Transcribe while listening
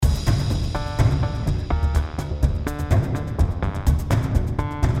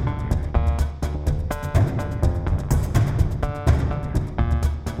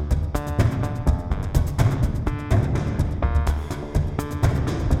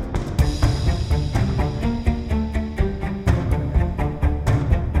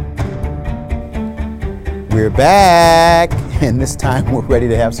We're back, and this time we're ready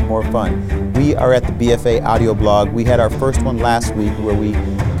to have some more fun. We are at the BFA audio blog. We had our first one last week where we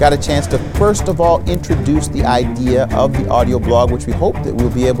got a chance to first of all introduce the idea of the audio blog, which we hope that we'll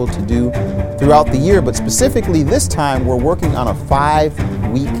be able to do throughout the year. But specifically this time we're working on a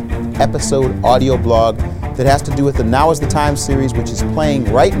 5-week episode audio blog that has to do with the Now is the Time series, which is playing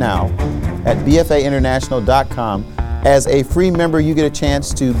right now at bfainternational.com. As a free member, you get a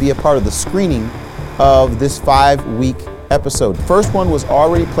chance to be a part of the screening of this 5-week episode. The first one was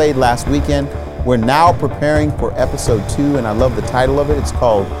already played last weekend. We're now preparing for episode 2, and I love the title of it. It's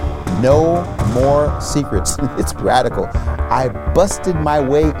called No More Secrets. It's radical. I busted my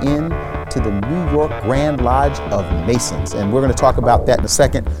way in to the New York Grand Lodge of Masons, and we're going to talk about that in a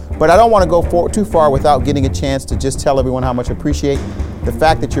second. But I don't want to go too far without getting a chance to just tell everyone how much I appreciate the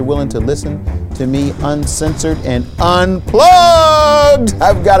fact that you're willing to listen to me uncensored and unplugged.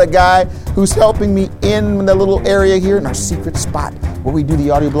 I've got a guy who's helping me in the little area here in our secret spot where we do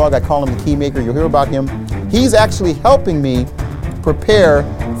the audio blog. I call him the key maker. You'll hear about him. He's actually helping me prepare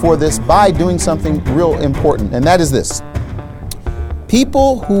for this by doing something real important, and that is this.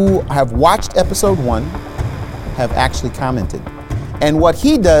 People who have watched episode 1 have actually commented. And what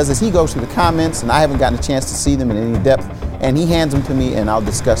he does is he goes through the comments, and I haven't gotten a chance to see them in any depth, and he hands them to me, and I'll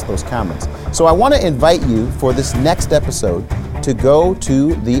discuss those comments. So I want to invite you for this next episode to go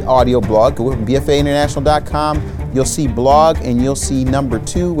to the audio blog. Go to bfainternational.com. You'll see blog, and you'll see number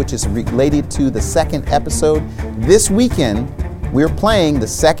 2, which is related to the second episode. This weekend, we're playing the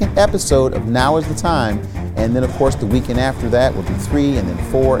second episode of Now is the Time. And then, of course, the weekend after that will be 3, and then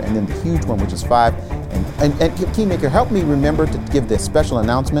 4, and then the huge one, which is 5. And Keymaker, help me remember to give this special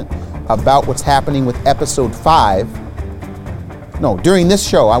announcement about what's happening with episode 5. No, during this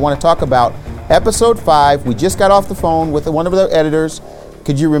show, I want to talk about episode 5. We just got off the phone with one of the editors.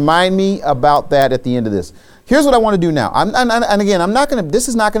 Could you remind me about that at the end of this? Here's what I want to do now. This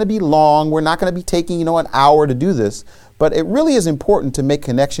is not going to be long. We're not going to be taking, an hour to do this. But it really is important to make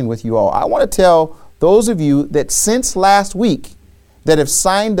connection with you all. I want to tell those of you that since last week that have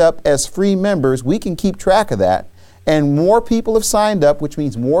signed up as free members, we can keep track of that. And more people have signed up, which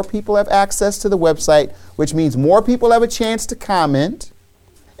means more people have access to the website, which means more people have a chance to comment.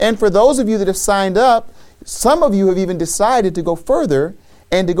 And for those of you that have signed up, some of you have even decided to go further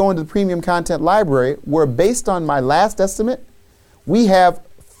and to go into the premium content library, where based on my last estimate, we have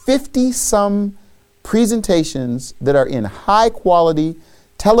 50-some presentations that are in high quality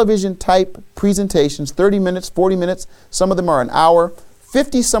television type presentations, 30 minutes, 40 minutes. Some of them are an hour.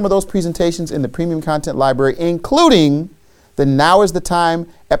 50 some of those presentations in the premium content library, including the Now is the Time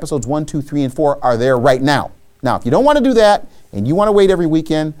episodes 1, 2, 3, and 4 are there right now. Now, if you don't want to do that and you want to wait every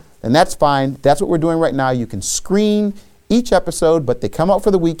weekend, then that's fine. That's what we're doing right now. You can screen each episode, but they come out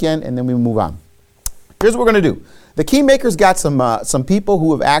for the weekend and then we move on. Here's what we're going to do. The Keymaker's got some people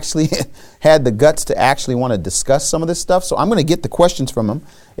who have actually had the guts to actually want to discuss some of this stuff. So I'm going to get the questions from them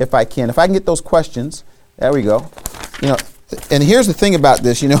if I can. If I can get those questions, there we go. And here's the thing about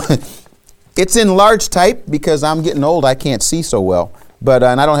this, it's in large type because I'm getting old. I can't see so well,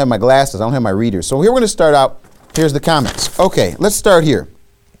 and I don't have my glasses. I don't have my readers. So here we're going to start out. Here's the comments. Okay, let's start here.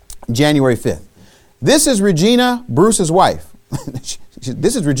 January 5th. This is Regina, Bruce's wife.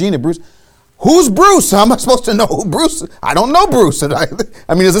 This is Regina, Bruce. Who's Bruce? How am I supposed to know who Bruce is? I don't know Bruce.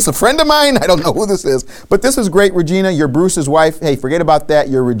 Is this a friend of mine? I don't know who this is. But this is great, Regina. You're Bruce's wife. Hey, forget about that.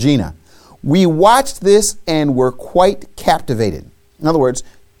 You're Regina. We watched this and were quite captivated. In other words,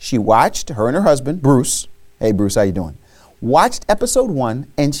 she watched, her and her husband, Bruce. Hey, Bruce, how you doing? Watched episode 1,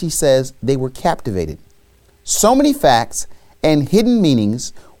 and she says they were captivated. So many facts and hidden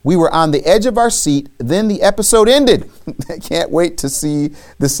meanings. We were on the edge of our seat. Then the episode ended. I can't wait to see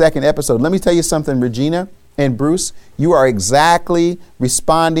the second episode. Let me tell you something, Regina and Bruce. You are exactly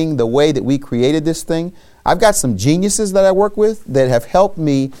responding the way that we created this thing. I've got some geniuses that I work with that have helped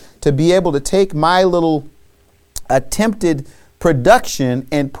me to be able to take my little attempted production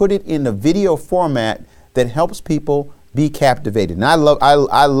and put it in a video format that helps people be captivated. And I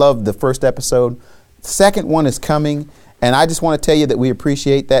love the first episode. The second one is coming. And I just want to tell you that we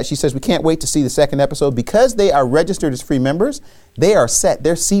appreciate that. She says we can't wait to see the second episode. Because they are registered as free members, they are set.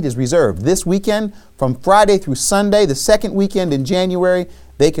 Their seat is reserved. This weekend, from Friday through Sunday, the second weekend in January,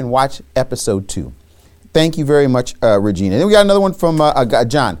 they can watch episode 2. Thank you very much, Regina. Then we got another one from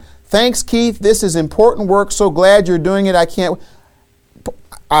John. Thanks, Keith. This is important work. So glad you're doing it. I can't.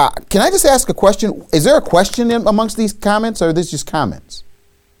 Can I just ask a question? Is there a question amongst these comments, or are this just comments?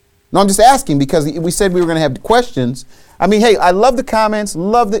 No, I'm just asking because we said we were going to have questions. I mean, hey, I love the comments.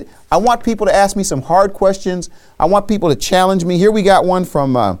 Love it. I want people to ask me some hard questions. I want people to challenge me. Here we got one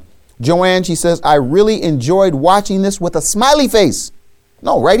from Joanne, she says, I really enjoyed watching this with a smiley face.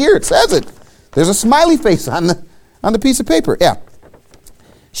 No, right here it says it. There's a smiley face on the piece of paper. Yeah.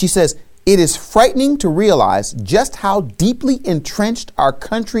 She says, it is frightening to realize just how deeply entrenched our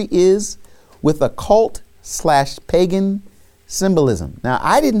country is with occult/pagan symbolism. Now,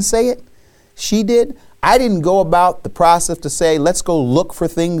 I didn't say it. She did. I didn't go about the process to say, let's go look for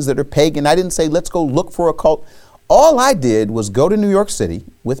things that are pagan. I didn't say, let's go look for occult. All I did was go to New York City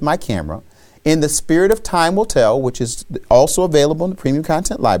with my camera in the Spirit of Time Will Tell, which is also available in the Premium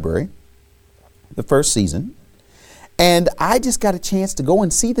Content Library, the first season. And I just got a chance to go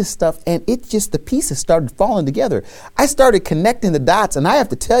and see this stuff, and the pieces started falling together. I started connecting the dots, and I have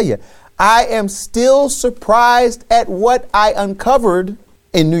to tell you, I am still surprised at what I uncovered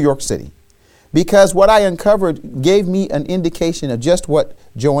in New York City. Because what I uncovered gave me an indication of just what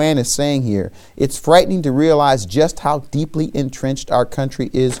Joanne is saying here. It's frightening to realize just how deeply entrenched our country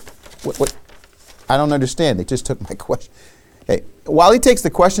is. What? I don't understand. They just took my question. Hey, while he takes the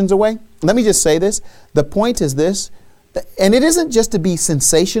questions away, let me just say this. The point is this. And it isn't just to be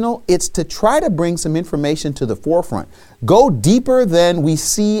sensational, it's to try to bring some information to the forefront. Go deeper than we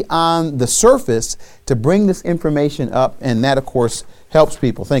see on the surface to bring this information up, and that, of course, helps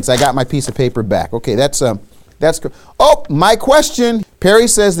people. Thanks. I got my piece of paper back. Okay, that's good. Oh, my question. Perry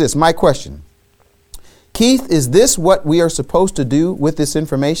says this, my question. Keith, is this what we are supposed to do with this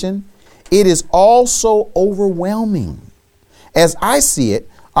information? It is all so overwhelming. As I see it,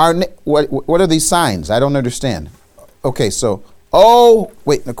 what are these signs? I don't understand. Okay, so,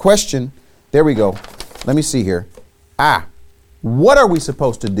 the question, there we go. Let me see here. What are we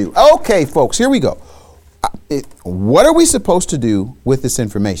supposed to do? Okay, folks, here we go. What are we supposed to do with this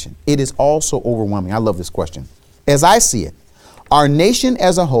information? It is all so overwhelming. I love this question. As I see it, our nation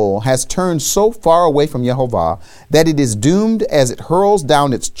as a whole has turned so far away from Yehovah that it is doomed as it hurls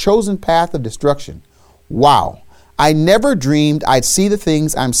down its chosen path of destruction. Wow. I never dreamed I'd see the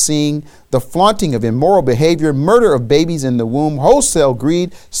things I'm seeing, the flaunting of immoral behavior, murder of babies in the womb, wholesale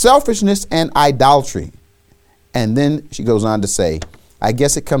greed, selfishness, and idolatry. And then she goes on to say, I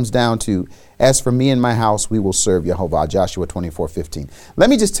guess it comes down to, as for me and my house, we will serve Yehovah, Joshua 24:15. Let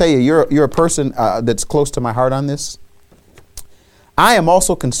me just tell you, you're a person that's close to my heart on this. I am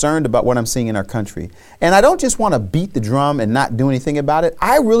also concerned about what I'm seeing in our country. And I don't just want to beat the drum and not do anything about it.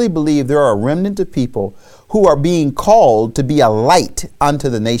 I really believe there are a remnant of people who are being called to be a light unto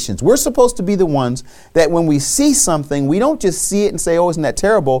the nations. We're supposed to be the ones that when we see something, we don't just see it and say, oh, isn't that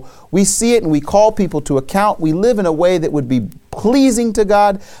terrible? We see it and we call people to account. We live in a way that would be pleasing to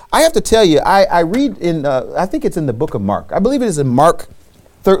God. I have to tell you, I read in, I think it's in the book of Mark. I believe it is in Mark.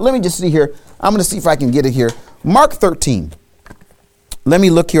 Let me just see here. I'm going to see if I can get it here. Mark 13. Let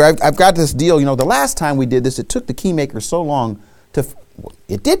me look here. I've got this deal. You know, the last time we did this, it took the keymaker so long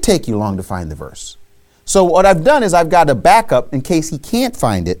it did take you long to find the verse. So what I've done is I've got a backup in case he can't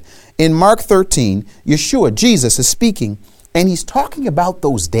find it. In Mark 13, Yeshua, Jesus, is speaking, and he's talking about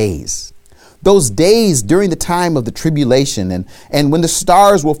those days during the time of the tribulation and when the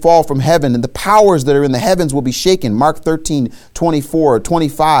stars will fall from heaven and the powers that are in the heavens will be shaken. Mark 13, 24,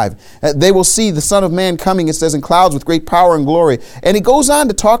 25. They will see the Son of Man coming, it says, in clouds with great power and glory. And he goes on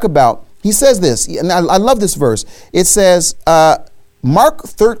to talk about, he says this, and I love this verse. It says, Mark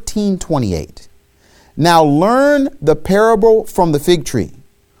 13, 28. Now learn the parable from the fig tree.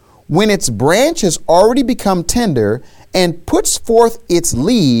 When its branch has already become tender and puts forth its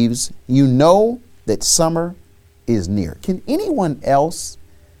leaves, you know that summer is near. Can anyone else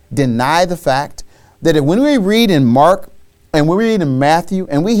deny the fact that when we read in Mark and we read in Matthew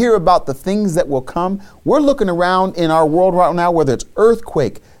and we hear about the things that will come, we're looking around in our world right now, whether it's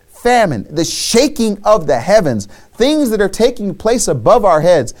earthquake, famine, the shaking of the heavens, things that are taking place above our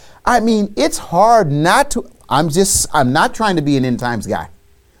heads. I mean, it's hard not to, I'm not trying to be an end times guy.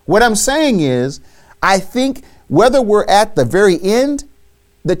 What I'm saying is, I think whether we're at the very end,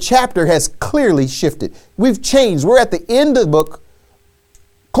 the chapter has clearly shifted. We've changed. We're at the end of the book,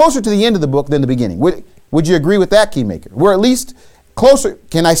 closer to the end of the book than the beginning. Would you agree with that, Keymaker? We're at least closer.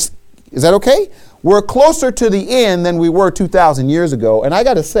 Is that okay? We're closer to the end than we were 2,000 years ago. And I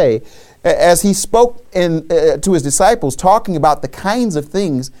got to say, as he spoke to his disciples, talking about the kinds of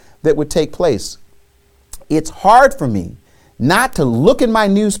things that would take place, it's hard for me not to look in my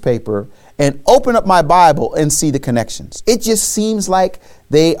newspaper and open up my Bible and see the connections. It just seems like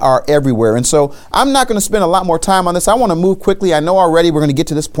they are everywhere. And so I'm not going to spend a lot more time on this. I want to move quickly. I know already we're going to get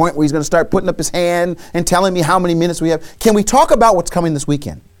to this point where he's going to start putting up his hand and telling me how many minutes we have. Can we talk about what's coming this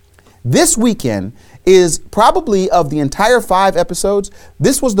weekend? This weekend is probably, of the entire 5 episodes,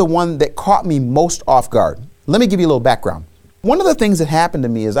 this was the one that caught me most off guard. Let me give you a little background. One of the things that happened to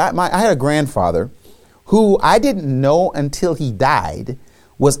me is I had a grandfather who I didn't know until he died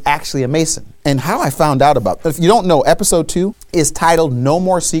was actually a Mason. And how I found out about, if you don't know, episode 2 is titled No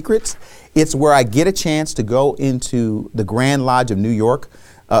More Secrets. It's where I get a chance to go into the Grand Lodge of New York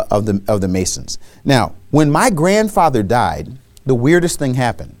of the Masons. Now, when my grandfather died, the weirdest thing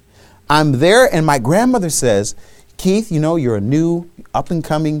happened. I'm there and my grandmother says, Keith, you know, you're a new up and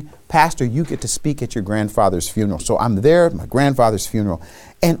coming pastor. You get to speak at your grandfather's funeral. So I'm there at my grandfather's funeral.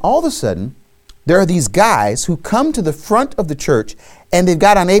 And all of a sudden, there are these guys who come to the front of the church and they've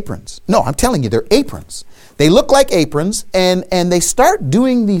got on aprons. No, I'm telling you, they're aprons. They look like aprons and they start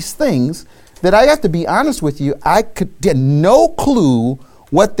doing these things that I have to be honest with you, I had no clue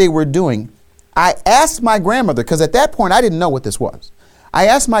what they were doing. I asked my grandmother, because at that point I didn't know what this was. I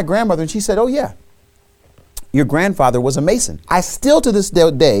asked my grandmother and she said, oh yeah, your grandfather was a Mason. I still to this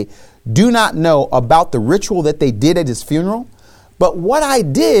day do not know about the ritual that they did at his funeral. But what I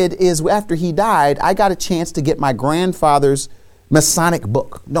did is after he died, I got a chance to get my grandfather's Masonic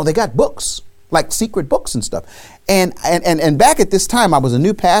book. No, they got books, like secret books and stuff. And back at this time, I was a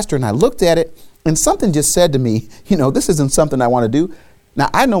new pastor and I looked at it and something just said to me, you know, this isn't something I want to do. Now,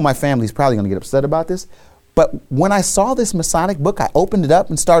 I know my family's probably going to get upset about this, but when I saw this Masonic book, I opened it up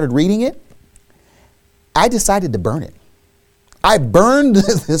and started reading it. I decided to burn it. I burned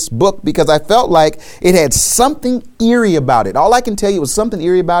this book because I felt like it had something eerie about it. All I can tell you was something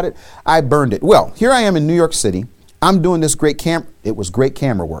eerie about it. I burned it. Well, here I am in New York City. I'm doing this it was great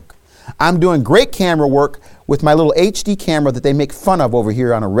camera work. I'm doing great camera work with my little HD camera that they make fun of over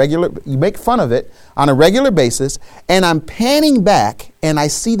here you make fun of it on a regular basis. And I'm panning back and I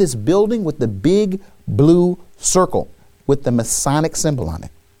see this building with the big blue circle with the Masonic symbol on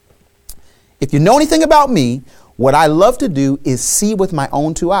it. If you know anything about me, what I love to do is see with my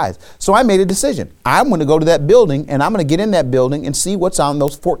own 2 eyes. So I made a decision. I'm going to go to that building and I'm going to get in that building and see what's on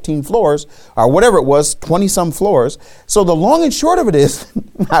those 14 floors or whatever it was, 20 some floors. So the long and short of it is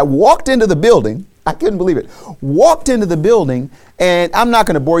I walked into the building. I couldn't believe it. Walked into the building and I'm not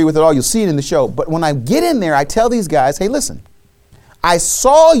going to bore you with it all. You'll see it in the show. But when I get in there, I tell these guys, hey, listen, I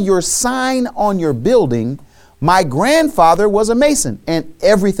saw your sign on your building. My grandfather was a Mason and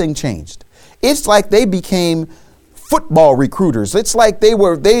everything changed. It's like they became football recruiters. It's like they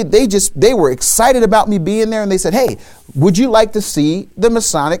were excited about me being there and they said, hey, would you like to see the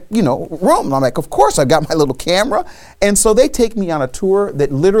Masonic, room? And I'm like, of course, I've got my little camera. And so they take me on a tour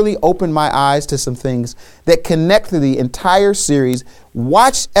that literally opened my eyes to some things that connect to the entire series.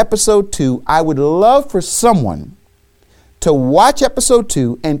 Watch episode 2. I would love for someone to watch episode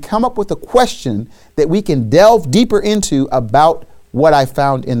 2 and come up with a question that we can delve deeper into about what I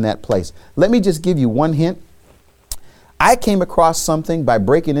found in that place. Let me just give you one hint. I came across something by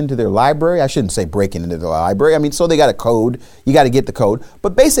breaking into their library. I shouldn't say breaking into the library. I mean, so they got a code. You got to get the code.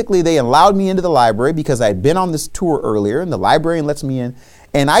 But basically, they allowed me into the library because I had been on this tour earlier, and the librarian lets me in.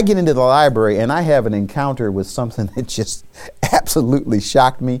 And I get into the library, and I have an encounter with something that just absolutely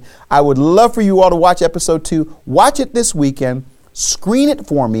shocked me. I would love for you all to watch episode 2. Watch it this weekend. Screen it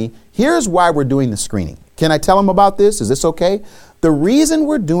for me. Here's why we're doing the screening. Can I tell them about this? Is this okay? The reason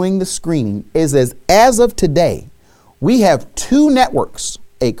we're doing the screening is as of today, we have 2 networks,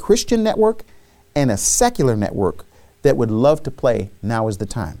 a Christian network and a secular network that would love to play Now Is the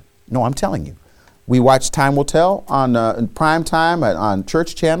Time. No, I'm telling you. We watched Time Will Tell on prime time on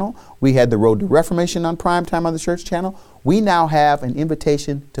Church Channel. We had The Road to Reformation on prime time on the Church Channel. We now have an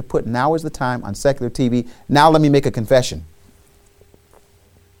invitation to put Now Is the Time on secular TV. Now let me make a confession.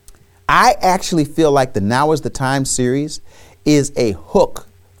 I actually feel like the Now Is the Time series is a hook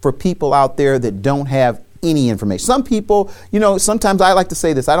for people out there that don't have any information. Some people, sometimes I like to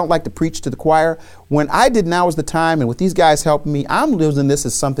say this. I don't like to preach to the choir. When I did Now Is the Time and with these guys helping me, I'm using this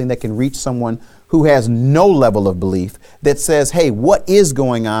as something that can reach someone who has no level of belief that says, hey, what is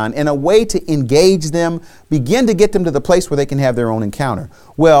going on? And a way to engage them, begin to get them to the place where they can have their own encounter.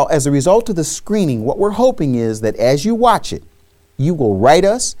 Well, as a result of the screening, what we're hoping is that as you watch it, you will write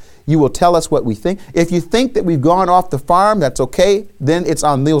us. You will tell us what we think. If you think that we've gone off the farm, that's okay. Then it's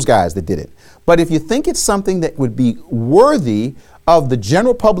on those guys that did it. But if you think it's something that would be worthy of the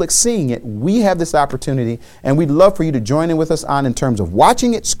general public seeing it, we have this opportunity, and we'd love for you to join in with us in terms of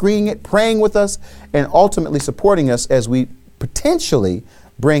watching it, screening it, praying with us, and ultimately supporting us as we potentially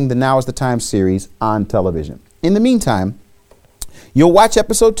bring the Now Is the Time series on television. In the meantime, you'll watch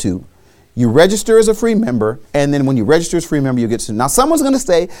episode 2. You register as a free member, and then when you register as a free member, you get to. Now, someone's going to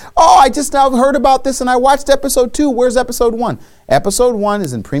say, oh, I just now heard about this and I watched episode 2. Where's episode 1? Episode 1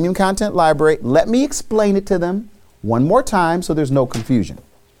 is in Premium Content Library. Let me explain it to them one more time so there's no confusion.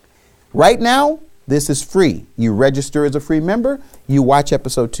 Right now, This is free. You register as a free member, you watch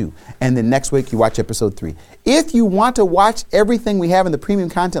episode 2. And then next week, you watch episode 3. If you want to watch everything we have in the premium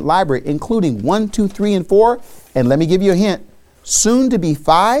content library, including 1, 2, 3, and 4, and let me give you a hint, soon to be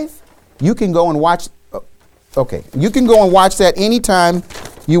 5, you can go and watch. Okay, you can go and watch that anytime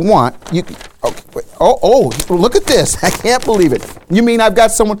you want. You can, okay, wait, look at this. I can't believe it. You mean I've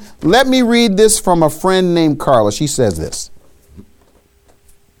got someone? Let me read this from a friend named Carla. She says this.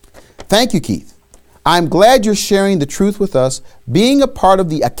 Thank you, Keith. I'm glad you're sharing the truth with us. Being a part of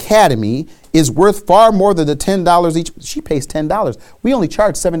the Academy is worth far more than the $10 each. She pays $10. We only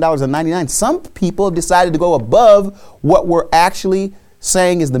charge $7.99. Some people have decided to go above what we're actually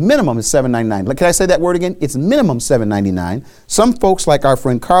saying is the minimum is $7.99. Can I say that word again? It's minimum $7.99. Some folks, like our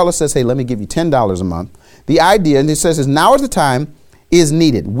friend Carla, says, hey, let me give you $10 a month. The idea, and it says, is now is the time is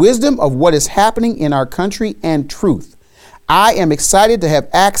needed. Wisdom of what is happening in our country and truth. I am excited to have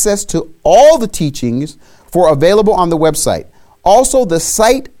access to all the teachings available on the website. Also, the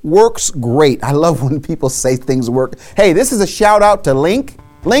site works great. I love when people say things work. Hey, this is a shout out to Link.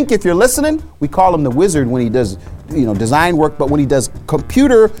 Link, if you're listening, we call him the wizard when he does, design work, but when he does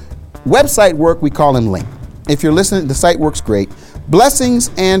computer website work, we call him Link. If you're listening, the site works great.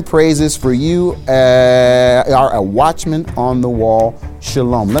 Blessings and praises for you are a watchman on the wall.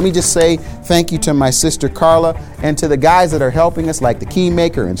 Shalom. Let me just say thank you to my sister Carla and to the guys that are helping us, like the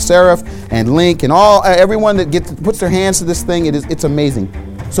Keymaker and Seraph and Link and everyone that puts their hands to this thing. It's amazing.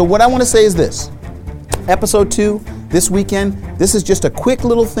 So what I want to say is this. Episode 2 this weekend, this is just a quick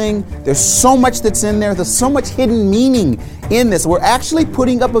little thing. There's so much that's in there. There's so much hidden meaning in this. We're actually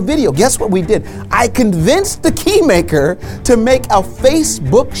putting up a video. Guess what we did? I convinced the Keymaker to make a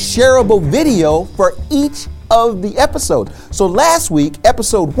Facebook shareable video for each of the episodes. So last week,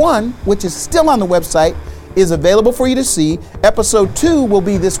 episode 1, which is still on the website, is available for you to see. Episode 2 will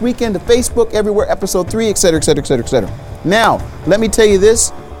be this weekend to Facebook, everywhere. Episode 3, et cetera, et cetera, et cetera, et cetera. Now, let me tell you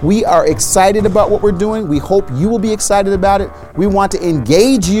this. We are excited about what we're doing. We hope you will be excited about it. We want to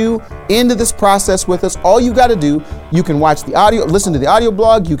engage you into this process with us. All you got to do, you can watch the audio, listen to the audio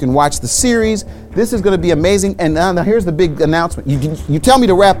blog. You can watch the series. This is going to be amazing. And now here's the big announcement. You tell me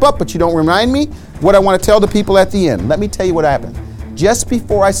to wrap up, but you don't remind me what I want to tell the people at the end. Let me tell you what happened. Just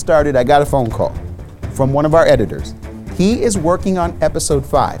before I started, I got a phone call from one of our editors. He is working on episode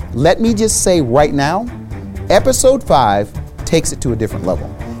 5. Let me just say right now, episode 5 takes it to a different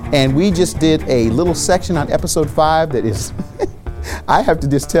level. And we just did a little section on episode 5 that is, I have to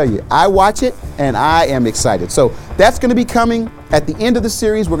just tell you, I watch it and I am excited. So that's going to be coming at the end of the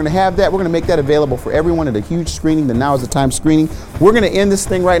series. We're going to have that. We're going to make that available for everyone at a huge screening, the Now is the Time screening. We're going to end this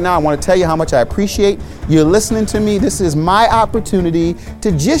thing right now. I want to tell you how much I appreciate you listening to me. This is my opportunity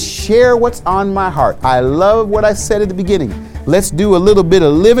to just share what's on my heart. I love what I said at the beginning. Let's do a little bit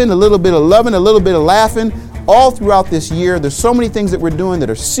of living, a little bit of loving, a little bit of laughing. All throughout this year, there's so many things that we're doing that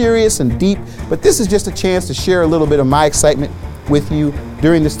are serious and deep, but this is just a chance to share a little bit of my excitement with you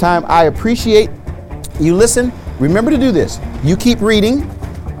during this time. I appreciate you listen. Remember to do this. You keep reading,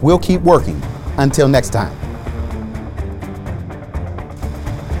 we'll keep working. Until next time.